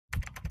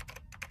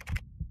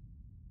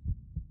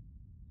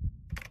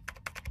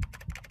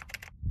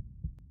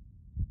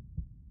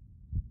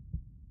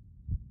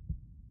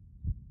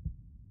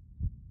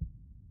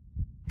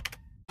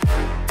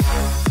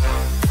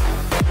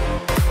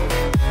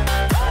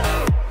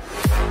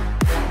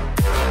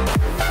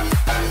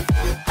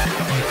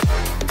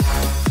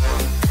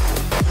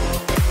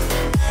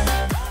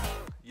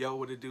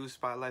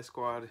Spotlight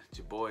Squad. It's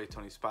your boy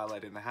Tony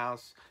Spotlight in the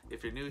house.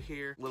 If you're new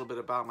here, a little bit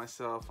about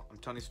myself. I'm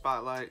Tony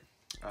Spotlight.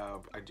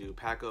 I do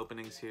pack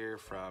openings here,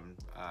 from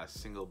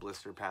single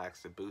blister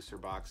packs to booster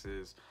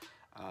boxes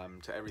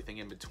to everything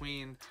in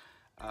between.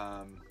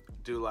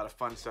 Do a lot of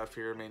fun stuff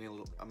here,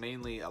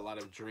 mainly a lot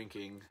of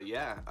drinking.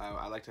 Yeah,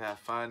 I like to have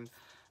fun.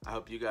 I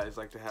hope you guys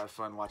like to have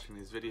fun watching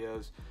these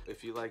videos.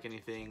 If you like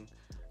anything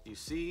you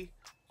see,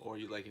 or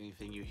you like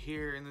anything you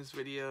hear in this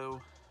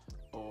video,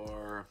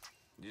 or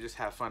you just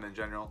have fun in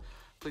general,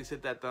 please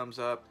hit that thumbs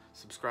up,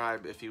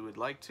 subscribe if you would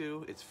like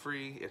to. It's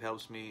free, it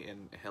helps me,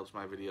 and it helps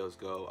my videos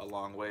go a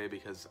long way,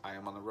 because I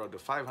am on the road to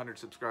 500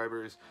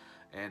 subscribers,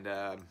 and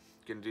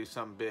gonna do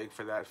something big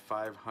for that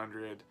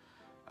 500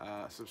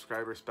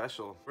 subscriber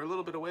special. We're a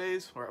little bit of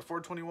ways, we're at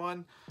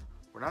 421.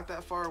 We're not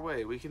that far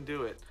away, we can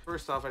do it.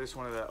 First off, I just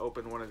wanted to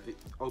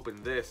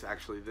open this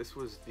actually. This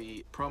was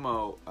the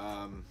promo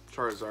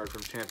Charizard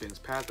from Champions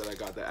Pack that I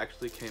got, that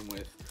actually came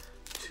with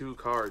 2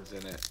 cards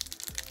in it.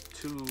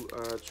 2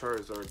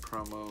 Charizard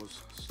promos.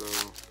 So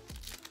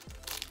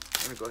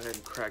I'm gonna go ahead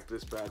and crack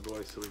this bad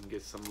boy so we can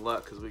get some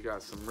luck, because we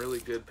got some really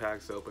good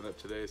packs to open up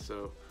today.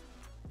 So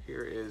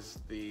here is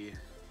the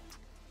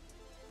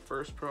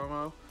first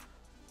promo,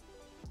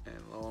 and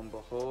lo and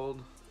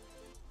behold,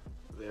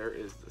 there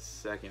is the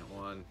second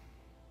one.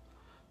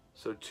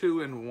 So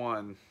 2 in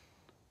 1,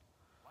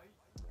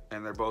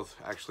 and they're both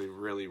actually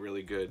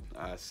really good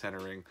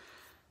centering.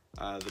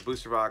 The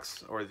booster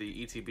box, or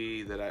the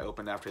ETB that I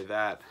opened after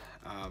that,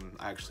 I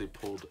actually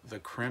pulled the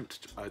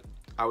crimped,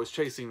 I was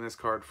chasing this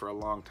card for a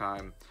long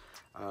time,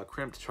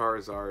 crimped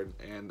Charizard,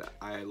 and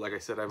like I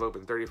said, I've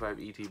opened 35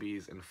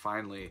 ETBs, and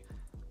finally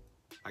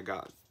I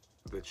got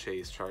the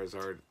chase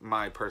Charizard,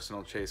 my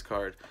personal chase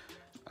card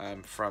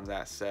from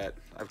that set.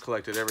 I've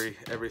collected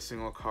every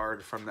single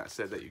card from that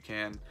set that you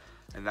can,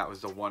 and that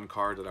was the one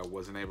card that I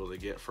wasn't able to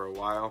get for a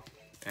while,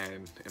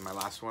 and in my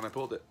last one I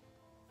pulled it.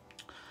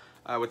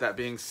 With that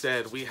being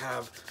said, we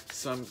have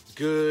some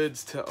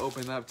goods to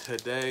open up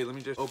today. Let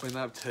me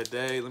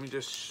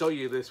just show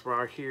you this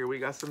right here. We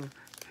got some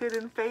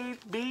Hidden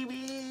Faith,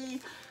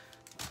 baby.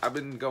 I've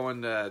been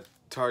going to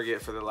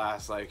Target for the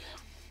last like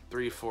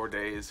 3-4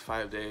 days,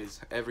 5 days,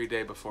 every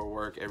day before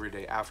work, every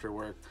day after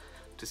work,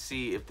 to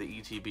see if the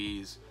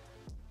ETBs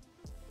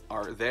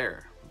are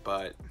there.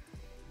 But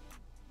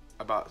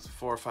about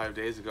 4 or 5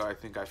 days ago, I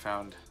think I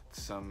found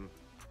some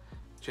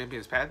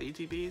Champions Path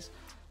ETBs.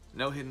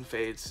 No Hidden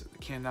Fates,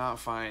 cannot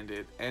find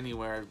it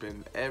anywhere. I've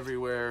been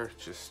everywhere,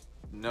 just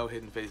no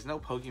Hidden Fates, no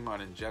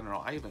Pokemon in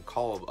general. I even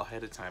call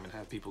ahead of time and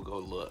have people go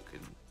look,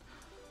 and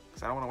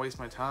because I don't want to waste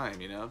my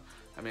time, you know?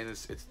 I mean,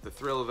 it's the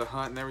thrill of the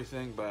hunt and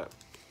everything, but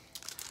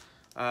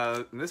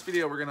in this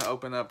video we're gonna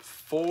open up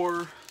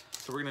 4,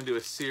 so we're gonna do a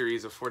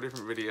series of 4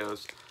 different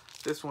videos.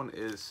 This one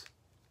is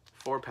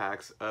 4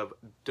 packs of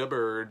the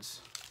birds,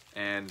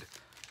 and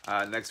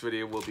next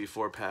video will be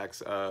 4 packs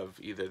of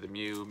either the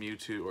Mew,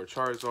 Mewtwo, or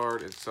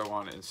Charizard, and so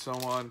on and so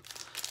on.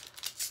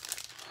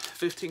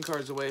 15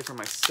 cards away from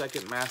my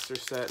second master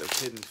set of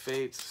Hidden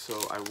Fates,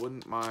 so I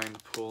wouldn't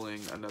mind pulling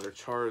another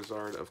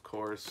Charizard, of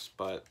course,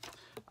 but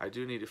I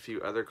do need a few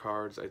other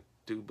cards. I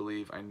do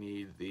believe I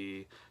need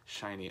the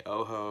shiny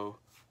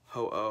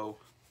Ho-Oh.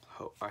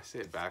 I say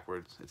it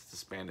backwards, it's the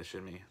Spanish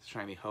in me.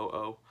 Shiny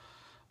Ho-Oh.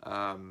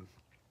 I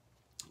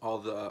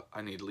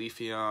need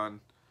Leafeon,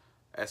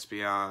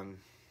 Espeon,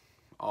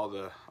 all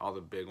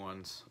the big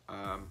ones,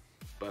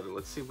 but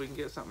let's see if we can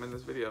get something in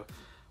this video.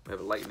 We have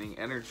a Lightning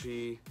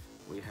Energy,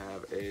 we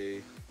have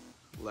a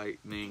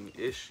Lightning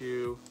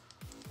Issue.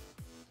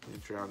 Let me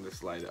drown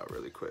this light out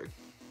really quick.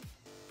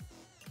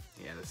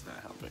 Yeah, that's not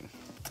helping.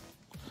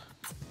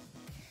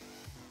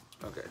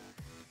 Okay,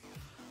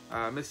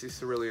 Misty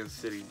Cerulean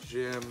City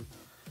Gym,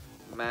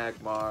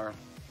 Magmar,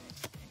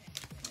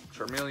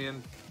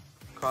 Charmeleon,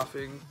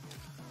 Coughing,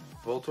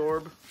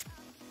 Voltorb,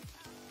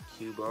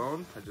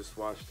 Cubone. I just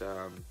watched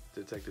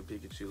Detective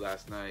Pikachu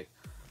last night,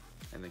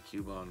 and the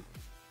Cubone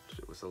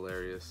shit was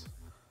hilarious.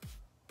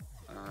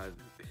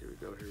 Here we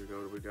go. What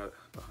do we got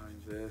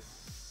behind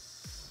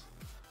this?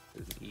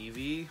 There's an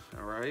Eevee.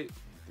 All right,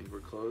 I think we're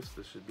close.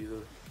 This should be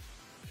the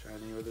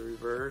shiny or the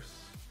reverse.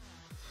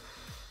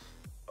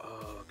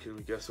 Oh, can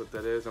we guess what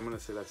that is? I'm gonna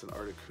say that's an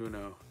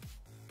Articuno.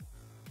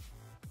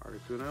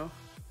 Articuno?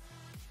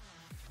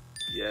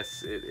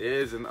 Yes, it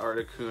is an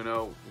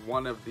Articuno,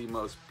 one of the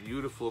most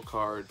beautiful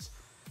cards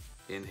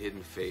in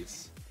Hidden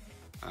Fates.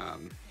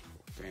 Damn.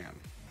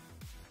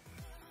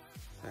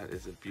 That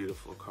is a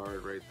beautiful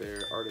card right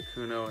there.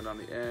 Articuno, and on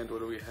the end, what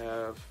do we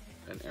have?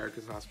 An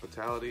Erica's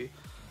Hospitality.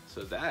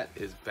 So that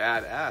is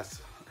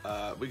badass.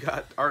 We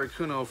got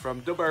Articuno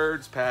from the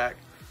Birds pack.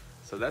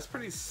 So that's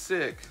pretty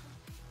sick.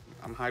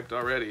 I'm hyped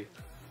already.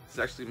 This is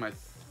actually my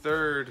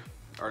 3rd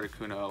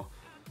Articuno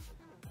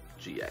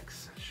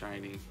GX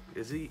shiny.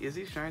 Is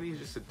he shiny? He's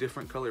just a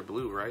different color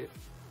blue, right?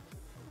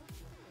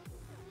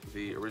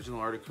 The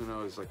original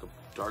Articuno is like a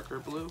darker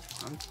blue,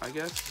 I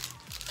guess.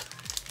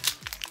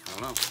 I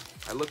don't know.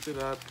 I looked it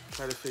up,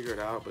 tried to figure it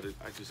out, but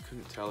I just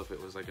couldn't tell if it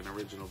was like an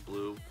original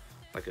blue,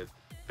 like a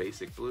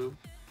basic blue,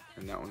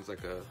 and that one's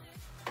like a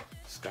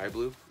sky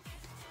blue.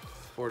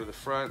 4 to the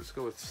front. Let's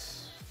go with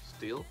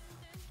steel.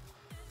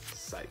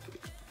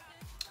 Psychic.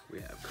 We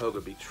have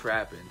Koga be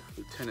trapping.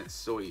 Lieutenant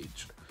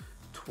Soyage.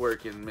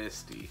 Twerking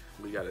Misty.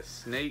 We got a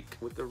snake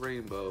with the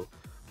rainbow.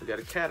 We got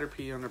a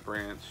Caterpie on a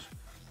branch.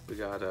 We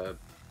got a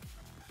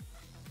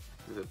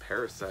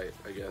parasite,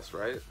 I guess,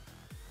 right?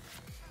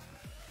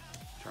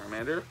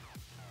 Charmander.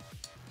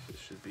 This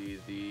should be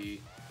the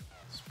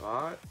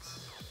spot.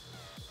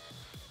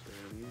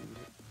 And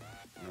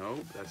no,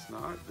 that's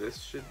not.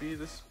 This should be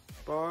the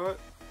spot.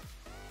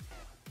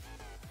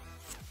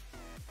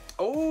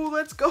 Oh,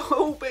 let's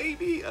go,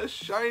 baby! A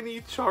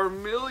shiny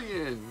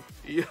Charmeleon.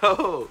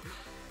 Yo,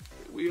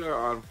 we are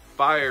on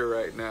fire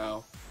right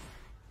now.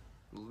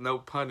 No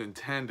pun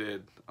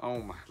intended. Oh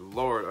my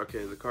lord.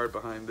 Okay, the card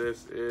behind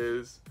this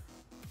is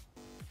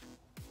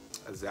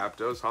a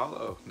Zapdos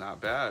Holo. Not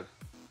bad.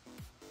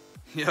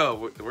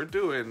 Yo, we're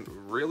doing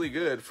really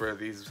good for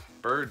these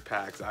bird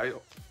packs.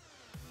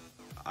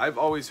 I've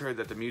always heard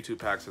that the Mewtwo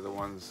packs are the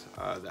ones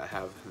that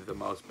have the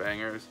most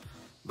bangers,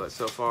 but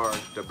so far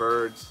the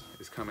birds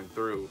is coming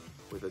through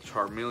with a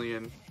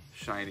Charmeleon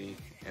shiny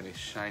and a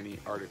shiny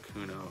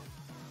Articuno.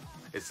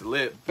 It's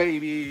lit,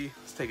 baby.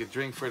 Let's take a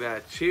drink for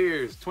that.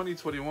 Cheers.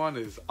 2021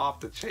 is off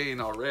the chain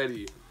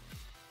already.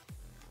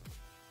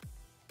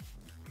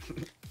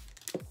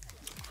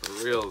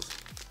 For reals.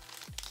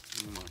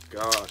 Oh my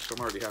gosh, I'm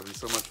already having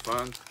so much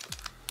fun.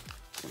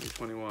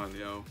 2021,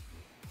 yo.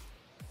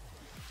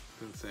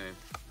 It's insane.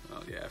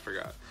 Oh yeah, I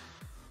forgot.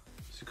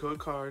 It's a code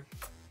card.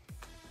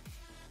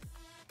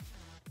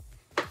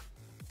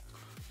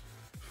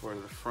 4 to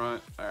the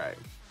front. Alright,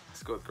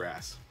 let's go with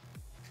grass.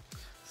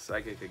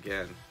 Psychic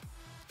again.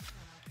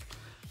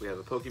 We have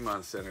a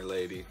Pokemon Center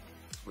lady,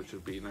 which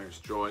would be Nurse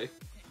Joy.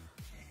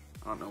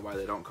 I don't know why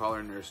they don't call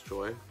her Nurse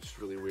Joy. It's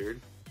really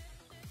weird.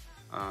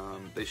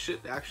 They should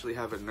actually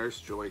have a Nurse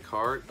Joy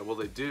card. Well,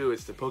 they do.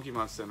 It's the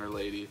Pokemon Center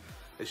lady.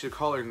 They should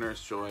call her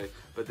Nurse Joy,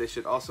 but they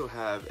should also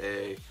have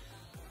a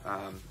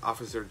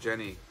Officer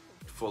Jenny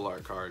full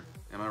art card.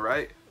 Am I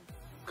right?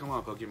 Come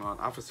on, Pokemon.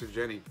 Officer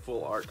Jenny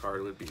full art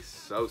card would be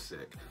so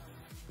sick.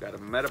 We got a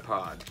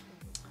Metapod,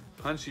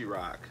 Punchy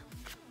Rock.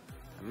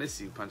 I miss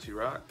you, Punchy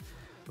Rock.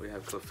 We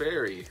have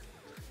Clefairy,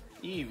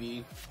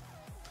 Eevee.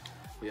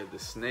 We have the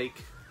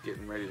snake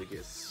getting ready to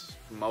get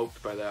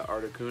smoked by that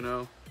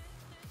Articuno.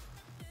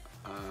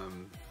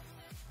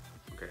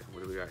 Okay,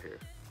 what do we got here?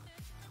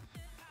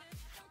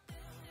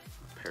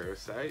 A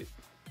Parasite.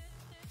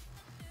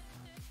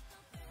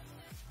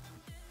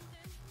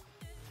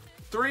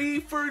 3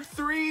 for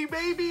 3,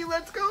 baby,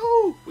 let's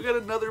go! We got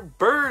another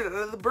bird out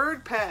of the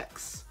bird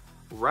packs.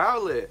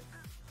 Rowlet.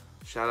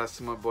 Shout out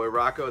to my boy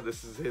Rocco,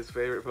 this is his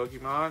favorite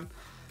Pokemon.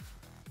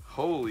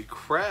 Holy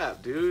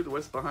crap, dude,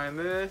 what's behind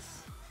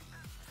this?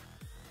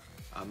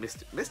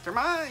 Mr.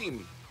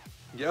 Mime!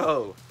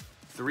 Yo,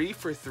 3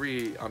 for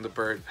 3 on the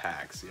bird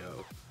packs,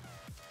 yo.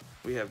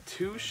 We have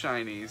 2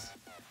 shinies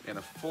and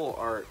a full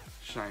art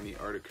shiny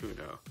Articuno.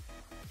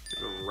 Look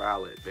at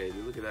Rowlet, baby,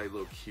 look at that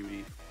little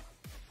cutie.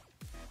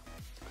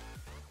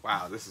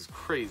 Wow, this is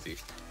crazy.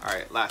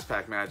 Alright, last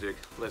pack magic,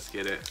 let's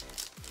get it.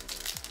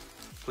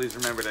 Please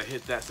remember to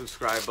hit that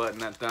subscribe button,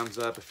 that thumbs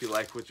up if you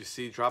like what you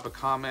see. Drop a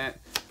comment.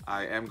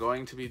 I am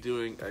going to be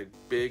doing a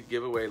big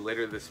giveaway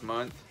later this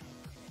month,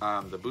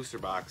 the booster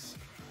box.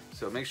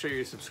 So make sure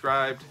you're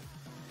subscribed.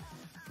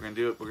 We're gonna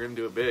do it. We're gonna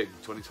do it big.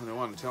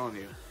 2021. I'm telling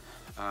you.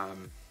 I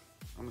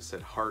almost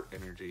said heart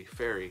energy.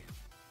 Fairy.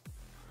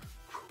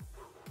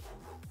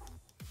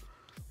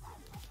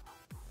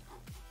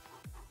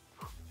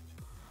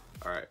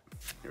 All right,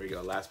 here we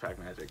go. Last pack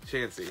magic.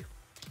 Chansey,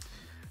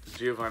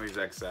 Giovanni's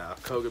Exile,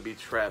 Koga be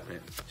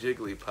trapping,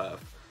 Jigglypuff,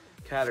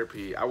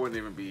 Caterpie. I wouldn't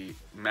even be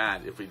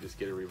mad if we just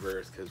get a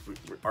reverse because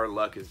our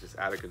luck is just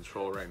out of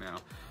control right now.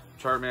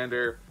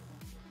 Charmander.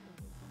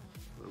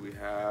 What do we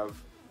have?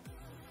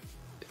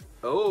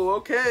 Oh,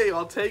 okay,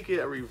 I'll take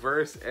it. A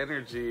reverse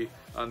energy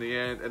on the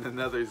end and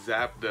another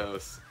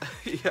Zapdos.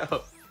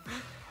 Yo.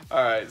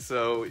 All right,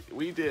 so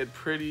we did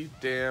pretty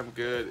damn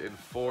good in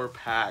 4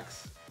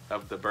 packs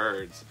of the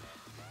birds.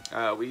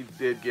 We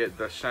did get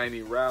the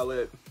shiny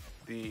Rowlet,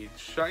 the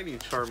shiny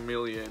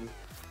Charmeleon,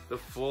 the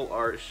full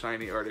art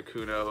shiny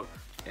Articuno,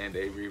 and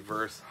a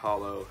reverse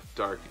holo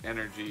dark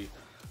energy.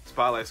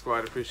 Spotlight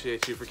Squad,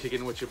 appreciate you for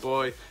kicking with your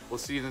boy. We'll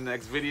see you in the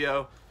next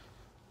video.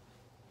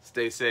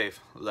 Stay safe.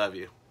 Love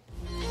you.